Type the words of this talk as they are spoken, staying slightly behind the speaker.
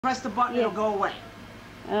Press the button, it'll go away.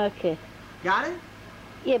 Okay. Got it?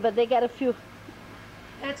 Yeah, but they got a few.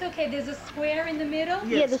 That's okay. There's a square in the middle.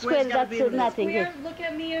 Yeah, the square, that's nothing. Square, look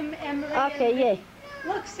at me and Marie. Okay,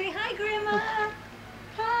 yeah. Look, say hi, Grandma.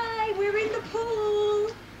 Hi, we're in the pool.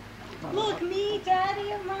 Look, me, Daddy,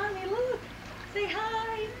 and Mommy. Look, say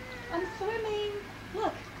hi. I'm swimming.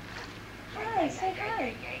 Look. Hi, say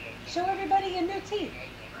hi. Show everybody your new teeth.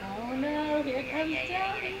 Oh no, here comes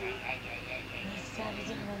Daddy. What's Daddy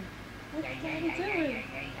doing? What's Daddy doing? Here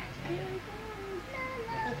he comes.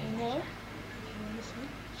 Okay, now, you want to swim?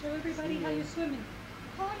 Show everybody how you're swimming.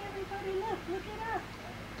 Hi, everybody. Look at us.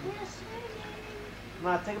 We're swimming.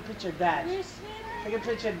 Ma, take a picture of Dad. We're swimming. Take a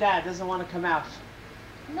picture of Dad. Doesn't want to come out.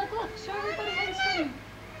 Look. Show everybody how to swim.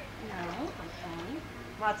 No, I'm fine.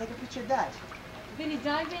 Ma, take a picture of Dad. Vinny,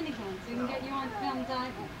 dive in again so we can get you on film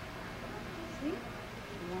diving. See?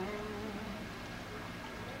 Wow.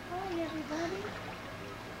 Hi, everybody.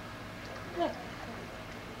 Look.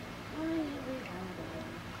 Hi,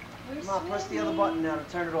 everybody. Ma, press the other button now to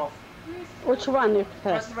turn it off. Which one you Press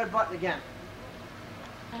press? the red button again.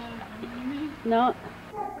 No.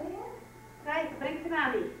 Kijk, breng ze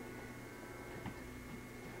naar me.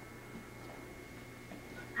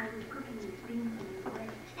 I was cooking these beans in the way.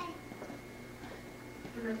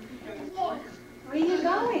 Where are you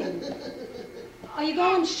going? Are you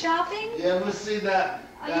going shopping? You ever see that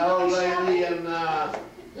Are you old going lady shopping? in